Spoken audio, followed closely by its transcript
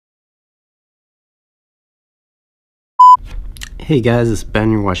Hey guys, it's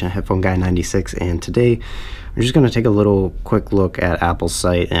Ben, you're watching Headphone Guy 96, and today we're just going to take a little quick look at Apple's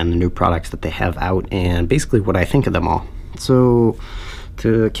site and the new products that they have out and basically what I think of them all. So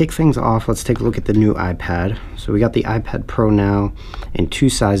to kick things off, let's take a look at the new iPad. So we got the iPad Pro now in two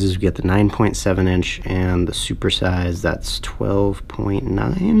sizes. We got the 9.7 inch and the super size, that's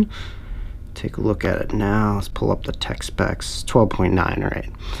 12.9. Take a look at it now. Let's pull up the tech specs. 12.9, all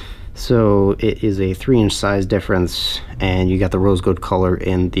right. So it is a 3-inch size difference, and you got the rose gold color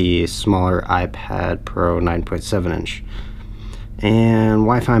in the smaller iPad Pro 9.7 inch. And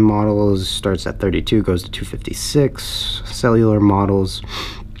Wi-Fi models starts at 32, goes to 256. Cellular models,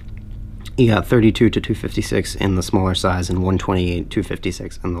 you got 32 to 256 in the smaller size and 128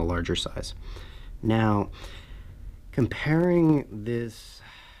 256 in the larger size. Now, comparing this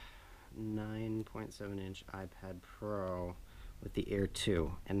 9.7 inch iPad Pro with the Air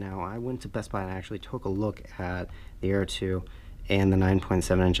 2, and now I went to Best Buy and actually took a look at the Air 2 and the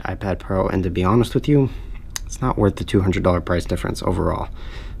 9.7 inch iPad Pro, and to be honest with you, it's not worth the $200 price difference overall.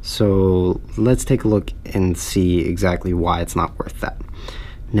 So let's take a look and see exactly why it's not worth that.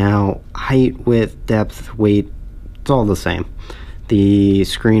 Now, height, width, depth, weight, it's all the same. The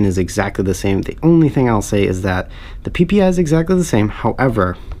screen is exactly the same. The only thing I'll say is that the PPI is exactly the same.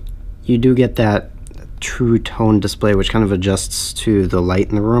 However, you do get that true tone display, which kind of adjusts to the light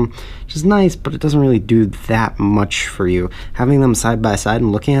in the room, which is nice, but it doesn't really do that much for you. Having them side by side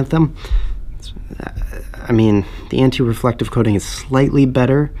and looking at them, I mean, the anti-reflective coating is slightly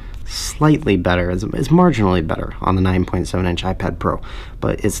better, it's marginally better on the 9.7 inch iPad Pro,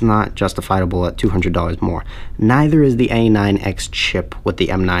 but it's not justifiable at $200 more. Neither is the A9X chip with the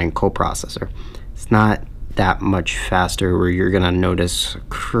M9 coprocessor. It's not that much faster where you're gonna notice a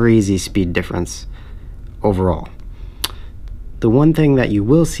crazy speed difference overall. The one thing that you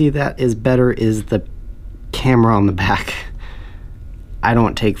will see that is better is the camera on the back. I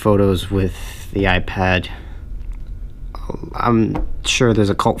don't take photos with the iPad. I'm sure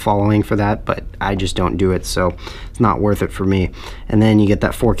there's a cult following for that, but I just don't do it, so it's not worth it for me. And then you get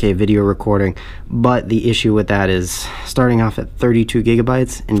that 4K video recording, but the issue with that is starting off at 32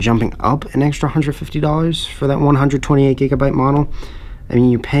 gigabytes and jumping up an extra $150 for that 128 gigabyte model. I mean,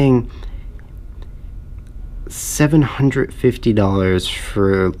 you're paying $750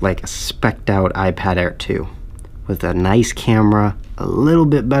 for like a spec'd out iPad Air 2 with a nice camera, a little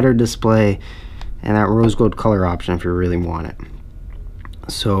bit better display, and that rose gold color option if you really want it.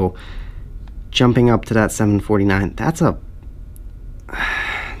 So jumping up to that $749,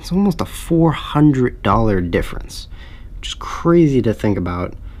 it's almost a $400 difference, which is crazy to think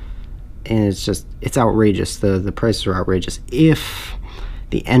about, and it's outrageous. The prices are outrageous. If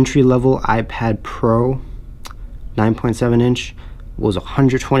the entry-level iPad Pro 9.7 inch was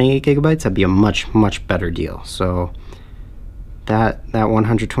 128 gigabytes, that'd be a much better deal. So that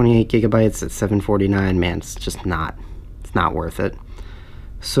 128 gigabytes at $749, man, it's not worth it.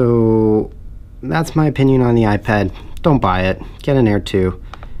 So that's my opinion on the iPad. Don't buy it. Get an Air 2.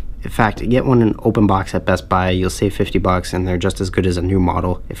 In fact, get one in open box at Best Buy. You'll save $50 and they're just as good as a new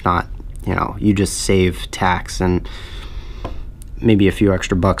model. If not, you know, you just save tax and maybe a few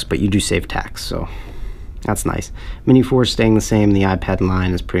extra bucks, but you do save tax, so that's nice. Mini 4 is staying the same. The iPad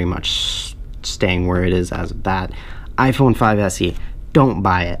line is pretty much staying where it is as of that. iPhone 5 SE, don't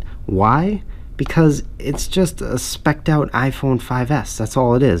buy it. Why? Because it's just a spec'd out iPhone 5S. That's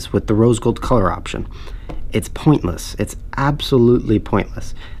all it is, with the rose gold color option. It's pointless. It's absolutely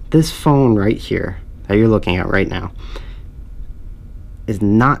pointless. This phone right here that you're looking at right now is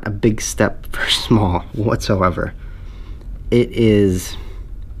not a big step for small whatsoever. It is.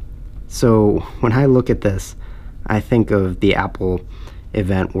 So when I look at this, I think of the Apple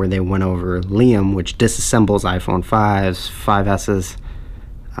event where they went over Liam, which disassembles iPhone 5s, 5Ss.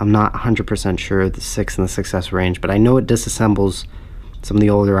 I'm not 100% sure the 6 and the 6S range, but I know it disassembles some of the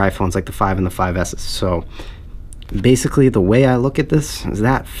older iPhones like the 5 and the 5Ss. So basically the way I look at this is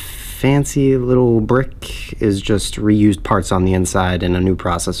that fancy little brick is just reused parts on the inside and a new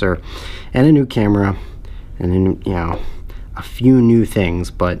processor and a new camera and, you know, a few new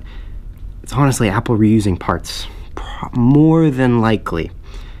things, but it's honestly Apple reusing parts, more than likely.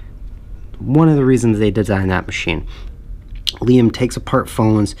 One of the reasons they designed that machine. Liam takes apart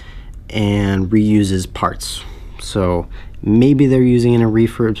phones and reuses parts. So maybe they're using it in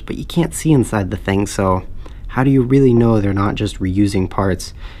refurbs, but you can't see inside the thing, so how do you really know they're not just reusing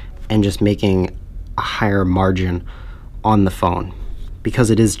parts and just making a higher margin on the phone?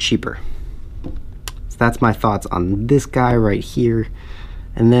 Because it is cheaper. So that's my thoughts on this guy right here.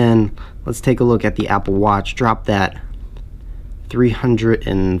 And then let's take a look at the Apple Watch. Drop that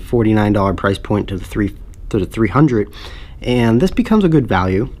 $349 price point to the $300, And this becomes a good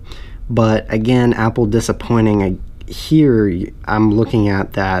value, but again, Apple disappointing. Here I'm looking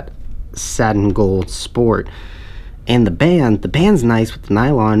at that satin gold sport, and the band's nice with the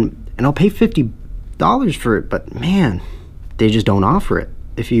nylon, and I'll pay $50 for it, but man, they just don't offer it.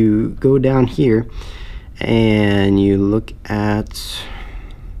 If you go down here and you look at,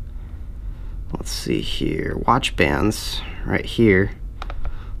 let's see here, watch bands right here,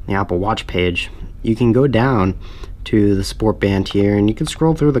 the Apple Watch page, you can go down to the sport band here and you can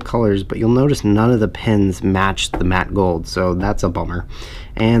scroll through the colors, but you'll notice none of the pins match the matte gold, so that's a bummer.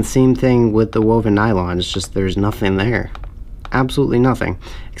 And same thing with the woven nylon, it's just there's nothing there, absolutely nothing,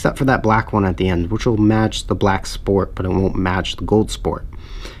 except for that black one at the end, which will match the black sport, but it won't match the gold sport.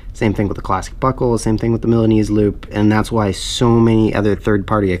 Same thing with the classic buckle, same thing with the Milanese loop, and that's why so many other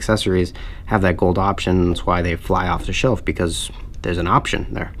third-party accessories have that gold option. That's why they fly off the shelf, because there's an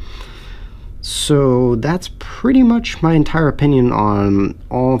option there. So that's pretty much my entire opinion on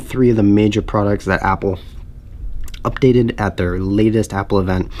all three of the major products that Apple updated at their latest Apple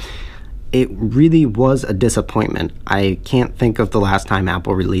event. It really was a disappointment. I can't think of the last time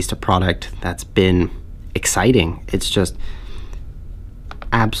Apple released a product that's been exciting. It's just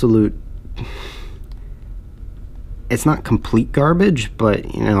absolute, it's not complete garbage,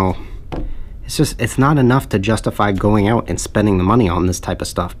 but you know, it's not enough to justify going out and spending the money on this type of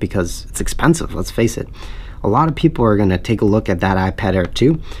stuff, because it's expensive, let's face it. A lot of people are going to take a look at that iPad Air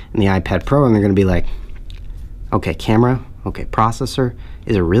 2 and the iPad Pro, and they're going to be like, okay, camera, okay, processor,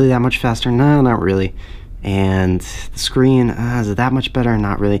 is it really that much faster? No, not really. And the screen, is it that much better?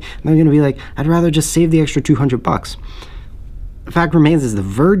 Not really. And they're going to be like, I'd rather just save the extra $200. The fact remains is The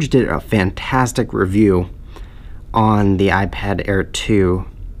Verge did a fantastic review on the iPad Air 2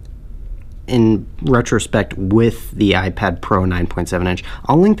 in retrospect with the iPad Pro 9.7 inch.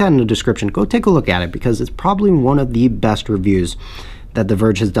 I'll link that in the description. Go take a look at it, because it's probably one of the best reviews that The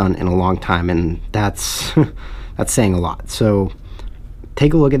Verge has done in a long time, and that's that's saying a lot. So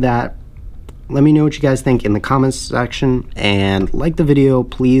take a look at that. Let me know what you guys think in the comments section, and like the video,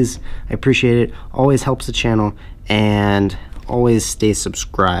 please. I appreciate it. Always helps the channel, and always stay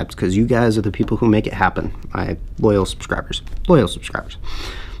subscribed, because you guys are the people who make it happen. My loyal subscribers.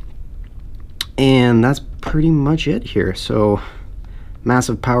 And that's pretty much it here. So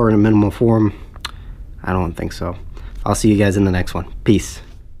massive power in a minimal form? I don't think so. I'll see you guys in the next one. Peace.